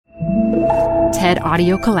TED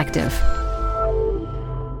Audio Collective.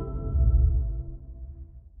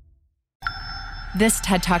 This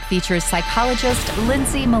TED Talk features psychologist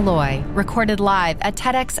Lindsay Malloy, recorded live at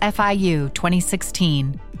TEDx FIU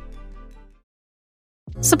 2016.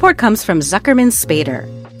 Support comes from Zuckerman Spader.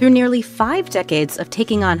 Through nearly 5 decades of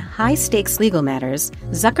taking on high-stakes legal matters,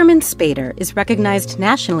 Zuckerman Spader is recognized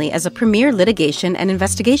nationally as a premier litigation and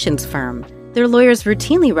investigations firm. Their lawyers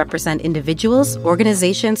routinely represent individuals,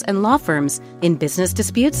 organizations, and law firms in business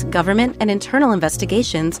disputes, government and internal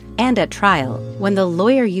investigations, and at trial, when the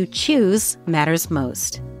lawyer you choose matters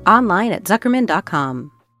most. Online at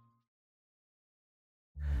Zuckerman.com.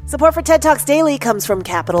 Support for TED Talks Daily comes from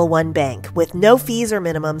Capital One Bank. With no fees or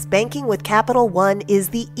minimums, banking with Capital One is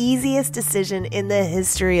the easiest decision in the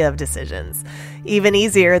history of decisions. Even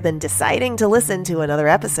easier than deciding to listen to another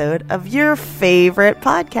episode of your favorite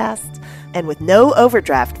podcast. And with no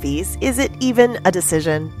overdraft fees, is it even a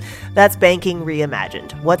decision? That's banking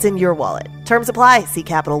reimagined. What's in your wallet? Terms apply. See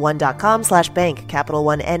CapitalOne.com/bank. Capital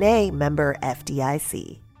One N.A. member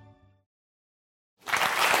FDIC.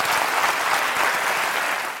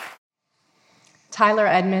 Tyler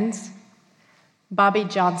Edmonds, Bobby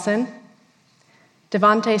Johnson,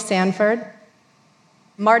 Devontae Sanford,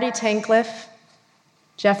 Marty Tankliff,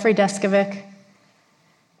 Jeffrey Deskovic,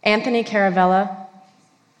 Anthony Caravella,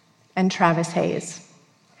 and Travis Hayes.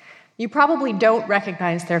 You probably don't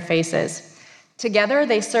recognize their faces. Together,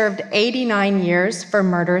 they served 89 years for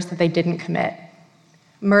murders that they didn't commit,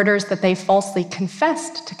 murders that they falsely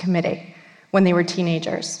confessed to committing when they were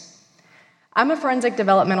teenagers. I'm a forensic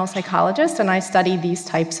developmental psychologist, and I study these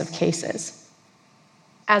types of cases.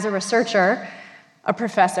 As a researcher, a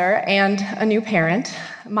professor, and a new parent,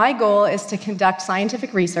 my goal is to conduct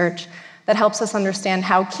scientific research that helps us understand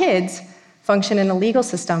how kids function in a legal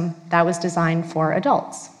system that was designed for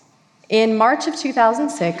adults. In March of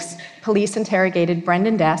 2006, police interrogated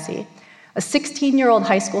Brendan Dassey, a 16-year-old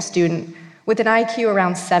high school student with an IQ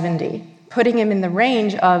around 70, putting him in the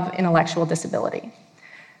range of intellectual disability.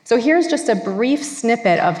 So here's just a brief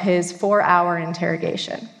snippet of his 4-hour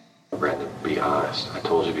interrogation. Brendan, be honest. I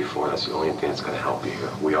told you before, that's the only thing that's going to help you here.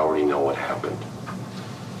 We already know what happened.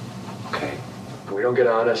 Okay? If we don't get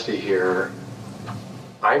honesty here,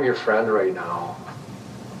 I'm your friend right now.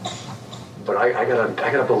 But I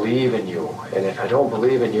gotta believe in you. And if I don't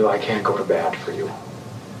believe in you, I can't go to bat for you.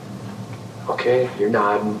 Okay? You're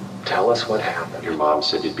nodding. Tell us what happened. Your mom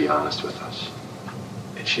said you'd be honest with us.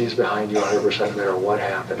 And she's behind you 100% no matter what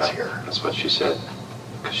happens here. That's what she said.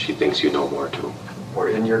 Because she thinks you know more too. We're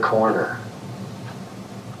in your corner.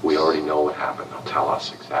 We already know what happened. Now tell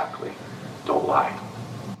us exactly. Don't lie.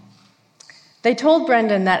 They told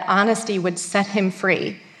Brendan that honesty would set him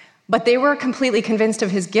free, but they were completely convinced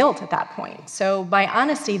of his guilt at that point. So by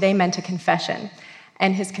honesty, they meant a confession,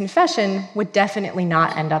 and his confession would definitely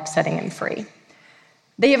not end up setting him free.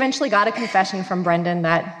 They eventually got a confession from Brendan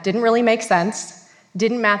that didn't really make sense,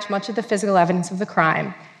 didn't match much of the physical evidence of the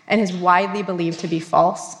crime, and is widely believed to be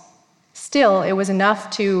false. Still, it was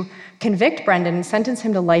enough to convict Brendan and sentence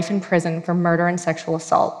him to life in prison for murder and sexual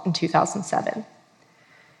assault in 2007.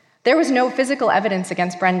 There was no physical evidence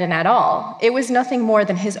against Brendan at all. It was nothing more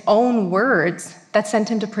than his own words that sent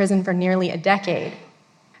him to prison for nearly a decade,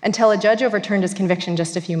 until a judge overturned his conviction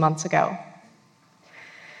just a few months ago.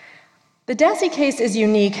 The Dassey case is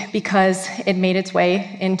unique because it made its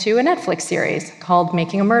way into a Netflix series called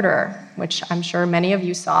Making a Murderer, which I'm sure many of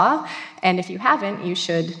you saw, and if you haven't, you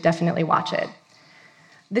should definitely watch it.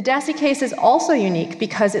 The Dassey case is also unique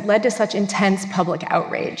because it led to such intense public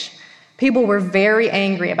outrage. People were very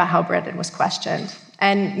angry about how Brendan was questioned,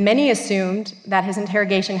 and many assumed that his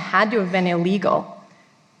interrogation had to have been illegal.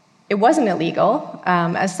 It wasn't illegal.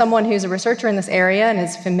 As someone who's a researcher in this area and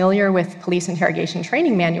is familiar with police interrogation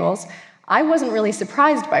training manuals, I wasn't really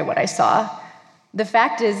surprised by what I saw. The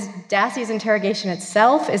fact is, Dassey's interrogation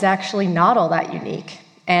itself is actually not all that unique.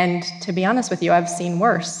 And to be honest with you, I've seen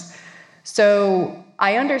worse. So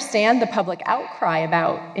I understand the public outcry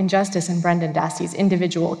about injustice in Brendan Dassey's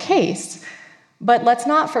individual case, but let's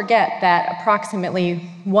not forget that approximately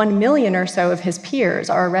 1 million or so of his peers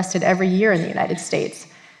are arrested every year in the United States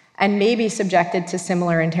and may be subjected to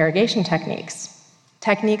similar interrogation techniques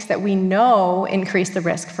that we know increase the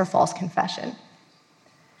risk for false confession.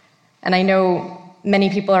 And I know many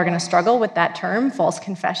people are going to struggle with that term, false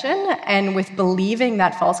confession, and with believing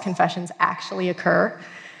that false confessions actually occur.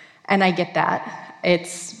 And I get that.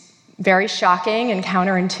 It's very shocking and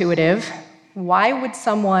counterintuitive. Why would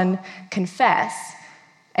someone confess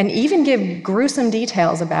and even give gruesome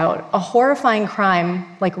details about a horrifying crime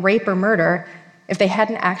like rape or murder if they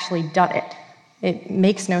hadn't actually done it? It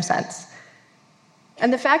makes no sense.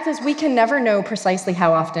 And the fact is, we can never know precisely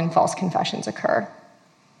how often false confessions occur.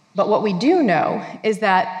 But what we do know is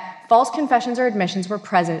that false confessions or admissions were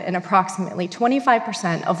present in approximately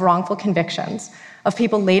 25% of wrongful convictions of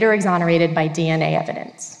people later exonerated by DNA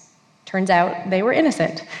evidence. Turns out they were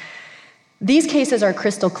innocent. These cases are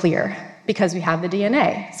crystal clear because we have the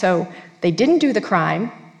DNA. So they didn't do the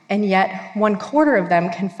crime, and yet 1/4 of them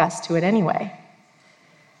confessed to it anyway.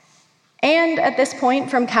 And at this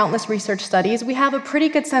point, from countless research studies, we have a pretty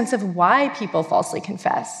good sense of why people falsely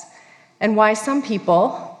confess and why some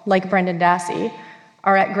people, like Brendan Dassey,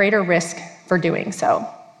 are at greater risk for doing so.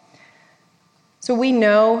 So we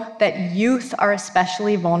know that youth are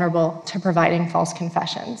especially vulnerable to providing false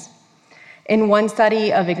confessions. In one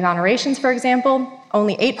study of exonerations, for example,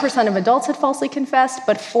 only 8% of adults had falsely confessed,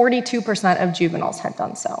 but 42% of juveniles had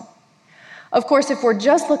done so. Of course, if we're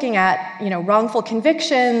just looking at wrongful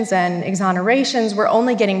convictions and exonerations, we're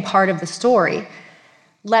only getting part of the story.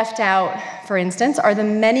 Left out, for instance, are the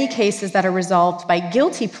many cases that are resolved by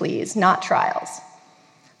guilty pleas, not trials.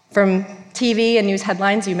 From TV and news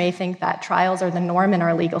headlines, you may think that trials are the norm in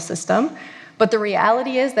our legal system, but the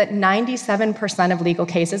reality is that 97% of legal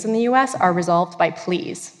cases in the US are resolved by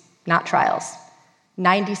pleas, not trials.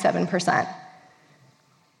 97%.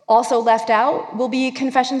 Also left out will be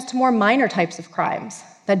confessions to more minor types of crimes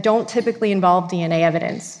that don't typically involve DNA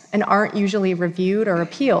evidence and aren't usually reviewed or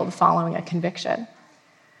appealed following a conviction.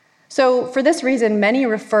 So for this reason, many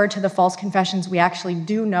refer to the false confessions we actually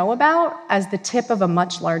do know about as the tip of a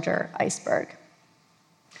much larger iceberg.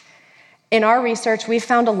 In our research, we've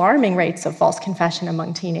found alarming rates of false confession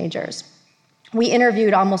among teenagers. We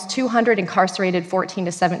interviewed almost 200 incarcerated 14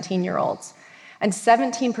 to 17-year-olds, and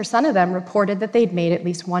 17% of them reported that they'd made at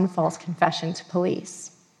least one false confession to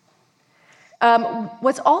police.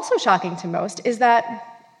 What's also shocking to most is that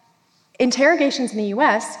interrogations in the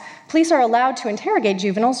US, police are allowed to interrogate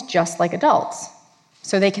juveniles just like adults.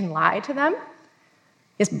 So they can lie to them,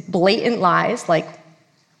 just blatant lies like,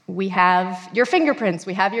 we have your fingerprints,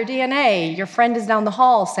 we have your DNA, your friend is down the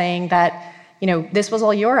hall saying that, this was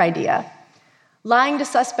all your idea. Lying to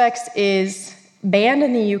suspects is banned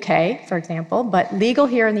in the UK, for example, but legal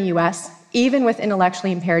here in the US, even with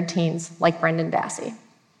intellectually impaired teens like Brendan Dassey.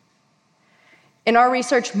 In our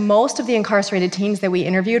research, most of the incarcerated teens that we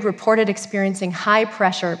interviewed reported experiencing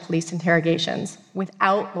high-pressure police interrogations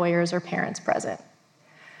without lawyers or parents present.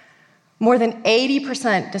 More than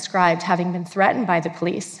 80% described having been threatened by the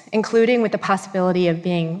police, including with the possibility of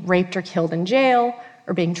being raped or killed in jail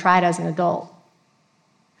or being tried as an adult.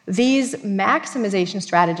 These maximization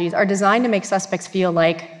strategies are designed to make suspects feel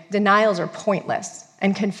like denials are pointless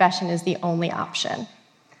and confession is the only option.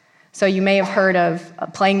 So you may have heard of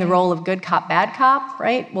playing the role of good cop, bad cop,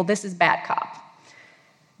 right? Well, this is bad cop.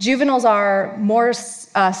 Juveniles are more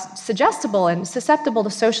suggestible and susceptible to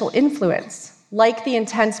social influence, like the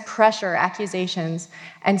intense pressure, accusations,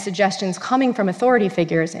 and suggestions coming from authority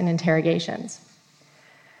figures in interrogations.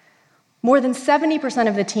 More than 70%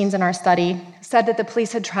 of the teens in our study said that the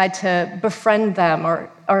police had tried to befriend them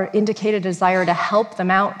or indicate a desire to help them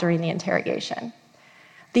out during the interrogation.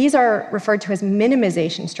 These are referred to as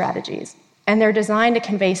minimization strategies, and they're designed to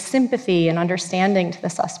convey sympathy and understanding to the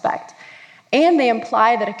suspect. And they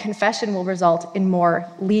imply that a confession will result in more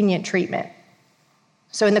lenient treatment.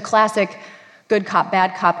 So in the classic good cop,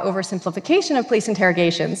 bad cop oversimplification of police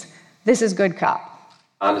interrogations, this is good cop.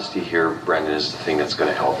 Honesty here, Brendan, is the thing that's going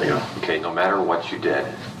to help you. Okay, no matter what you did,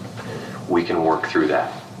 we can work through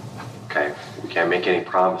that. Okay, we can't make any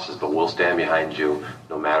promises, but we'll stand behind you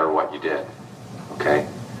no matter what you did. Okay?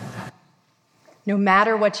 No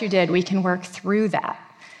matter what you did, we can work through that.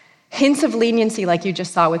 Hints of leniency, like you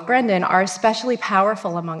just saw with Brendan, are especially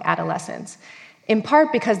powerful among adolescents, in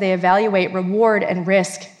part because they evaluate reward and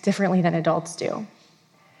risk differently than adults do.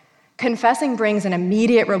 Confessing brings an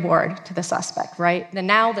immediate reward to the suspect, right?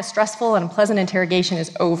 Now the stressful and unpleasant interrogation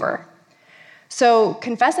is over. So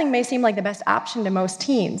confessing may seem like the best option to most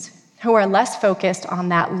teens who are less focused on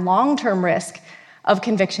that long-term risk of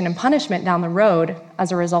conviction and punishment down the road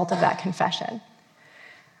as a result of that confession.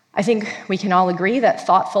 I think we can all agree that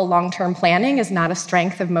thoughtful long-term planning is not a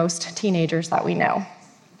strength of most teenagers that we know.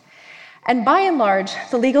 And by and large,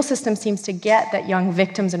 the legal system seems to get that young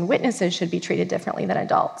victims and witnesses should be treated differently than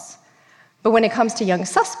adults. But when it comes to young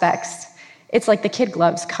suspects, it's like the kid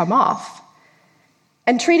gloves come off.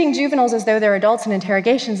 And treating juveniles as though they're adults in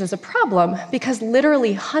interrogations is a problem because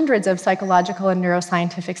literally hundreds of psychological and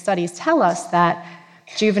neuroscientific studies tell us that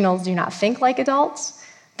juveniles do not think like adults,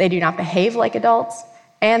 they do not behave like adults,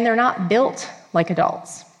 and they're not built like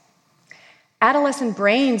adults. Adolescent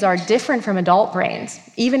brains are different from adult brains,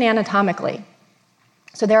 even anatomically.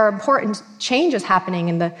 So there are important changes happening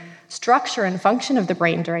in the structure and function of the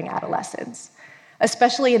brain during adolescence,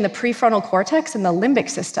 especially in the prefrontal cortex and the limbic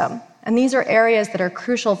system. And these are areas that are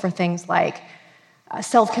crucial for things like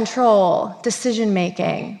self-control,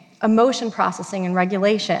 decision-making, emotion processing and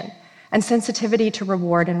regulation, and sensitivity to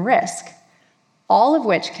reward and risk, all of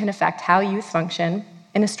which can affect how youth function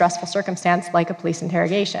in a stressful circumstance like a police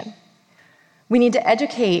interrogation. We need to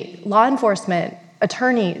educate law enforcement,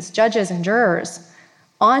 attorneys, judges, and jurors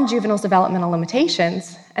on juveniles' developmental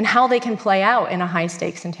limitations and how they can play out in a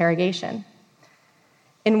high-stakes interrogation.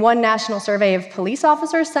 In one national survey of police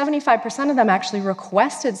officers, 75% of them actually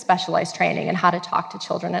requested specialized training in how to talk to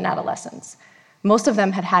children and adolescents. Most of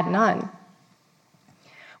them had had none.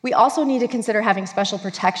 We also need to consider having special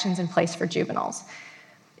protections in place for juveniles.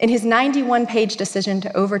 In his 91-page decision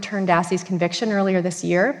to overturn Dassey's conviction earlier this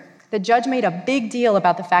year, the judge made a big deal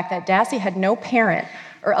about the fact that Dassey had no parent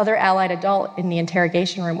or other allied adult in the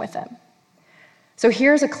interrogation room with him. So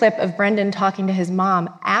here's a clip of Brendan talking to his mom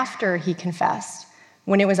after he confessed,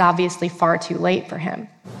 when it was obviously far too late for him.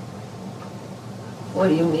 What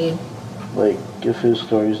do you mean? Like, if his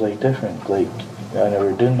story's like different, like I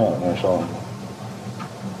never did nothing or something.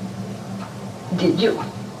 Did you?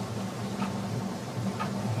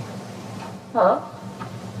 Huh?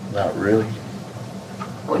 Not really.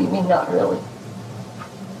 What do you mean, not really?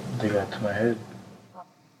 They got to my head.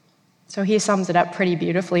 So he sums it up pretty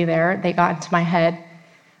beautifully there. They got into my head.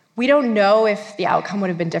 We don't know if the outcome would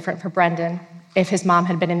have been different for Brendan if his mom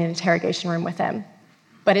had been in the interrogation room with him,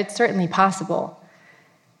 but it's certainly possible.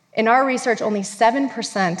 In our research, only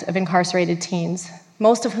 7% of incarcerated teens,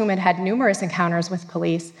 most of whom had had numerous encounters with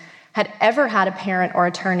police, had ever had a parent or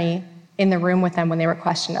attorney in the room with them when they were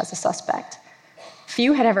questioned as a suspect.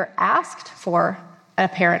 Few had ever asked for a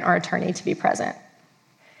parent or attorney to be present.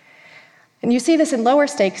 And you see this in lower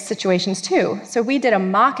stakes situations too. So we did a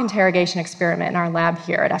mock interrogation experiment in our lab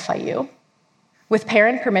here at FIU. With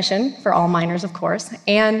parent permission, for all minors of course,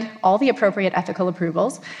 and all the appropriate ethical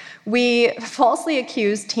approvals, we falsely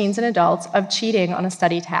accused teens and adults of cheating on a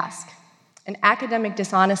study task, an academic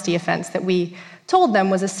dishonesty offense that we told them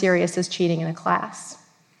was as serious as cheating in a class.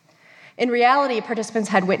 In reality, participants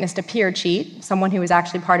had witnessed a peer cheat, someone who was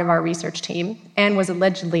actually part of our research team, and was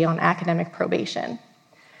allegedly on academic probation.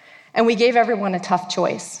 And we gave everyone a tough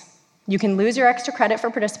choice. You can lose your extra credit for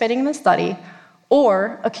participating in the study,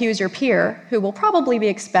 or accuse your peer, who will probably be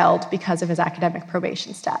expelled because of his academic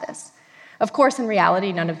probation status. Of course, in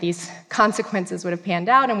reality, none of these consequences would have panned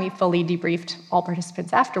out, and we fully debriefed all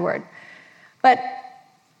participants afterward. But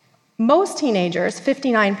most teenagers,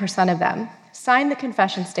 59% of them, signed the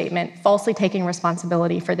confession statement falsely taking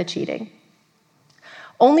responsibility for the cheating.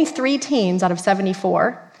 Only 3 teens out of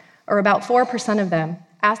 74, or about 4% of them,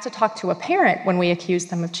 asked to talk to a parent when we accused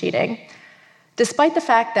them of cheating, despite the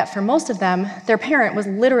fact that for most of them, their parent was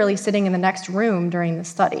literally sitting in the next room during the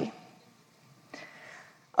study.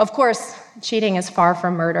 Of course, cheating is far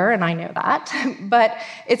from murder, and I know that, but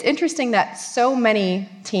it's interesting that so many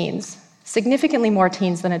teens, significantly more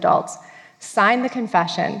teens than adults, signed the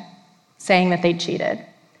confession saying that they'd cheated.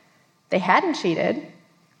 They hadn't cheated,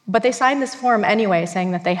 but they signed this form anyway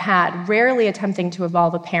saying that they had, rarely attempting to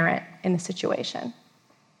involve a parent in the situation.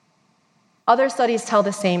 Other studies tell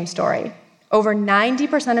the same story. Over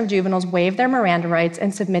 90% of juveniles waive their Miranda rights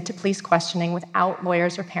and submit to police questioning without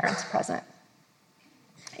lawyers or parents present.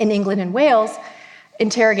 In England and Wales,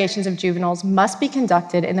 interrogations of juveniles must be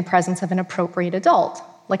conducted in the presence of an appropriate adult,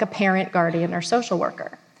 like a parent, guardian, or social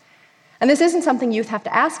worker. And this isn't something youth have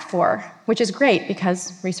to ask for, which is great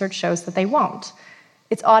because research shows that they won't.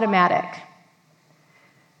 It's automatic.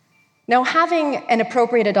 Now, having an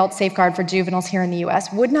appropriate adult safeguard for juveniles here in the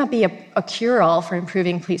US would not be a cure-all for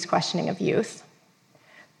improving police questioning of youth.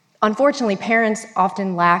 Unfortunately, parents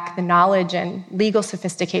often lack the knowledge and legal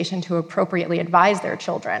sophistication to appropriately advise their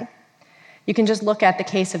children. You can just look at the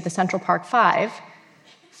case of the Central Park Five,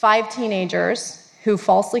 5 teenagers who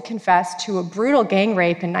falsely confessed to a brutal gang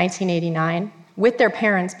rape in 1989 with their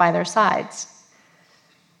parents by their sides.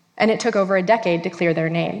 And it took over a decade to clear their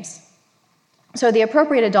names. So the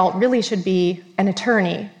appropriate adult really should be an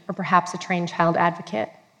attorney or perhaps a trained child advocate.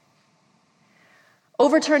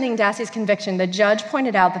 Overturning Dassey's conviction, the judge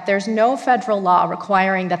pointed out that there's no federal law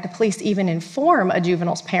requiring that the police even inform a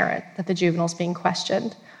juvenile's parent that the juvenile's being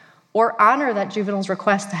questioned, or honor that juvenile's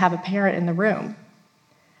request to have a parent in the room.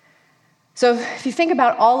 So if you think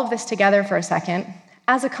about all of this together for a second,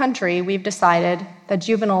 as a country, we've decided that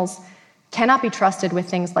juveniles cannot be trusted with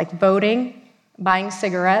things like voting, buying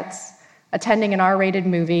cigarettes, attending an R-rated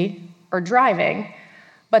movie, or driving,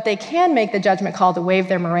 but they can make the judgment call to waive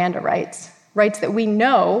their Miranda rights, rights that we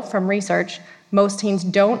know from research most teens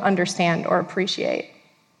don't understand or appreciate.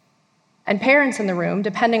 And parents in the room,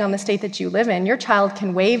 depending on the state that you live in, your child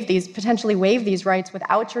can potentially waive these rights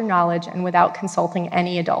without your knowledge and without consulting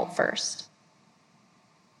any adult first.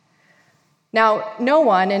 Now, no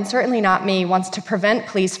one, and certainly not me, wants to prevent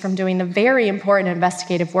police from doing the very important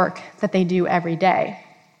investigative work that they do every day.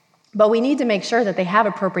 But we need to make sure that they have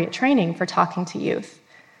appropriate training for talking to youth.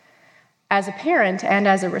 As a parent and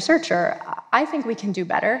as a researcher, I think we can do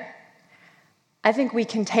better. I think we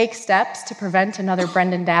can take steps to prevent another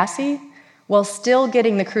Brendan Dassey while still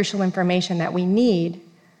getting the crucial information that we need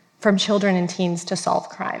from children and teens to solve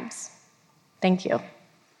crimes. Thank you.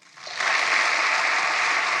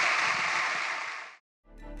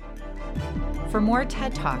 For more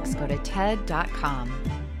TED Talks, go to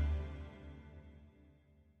TED.com.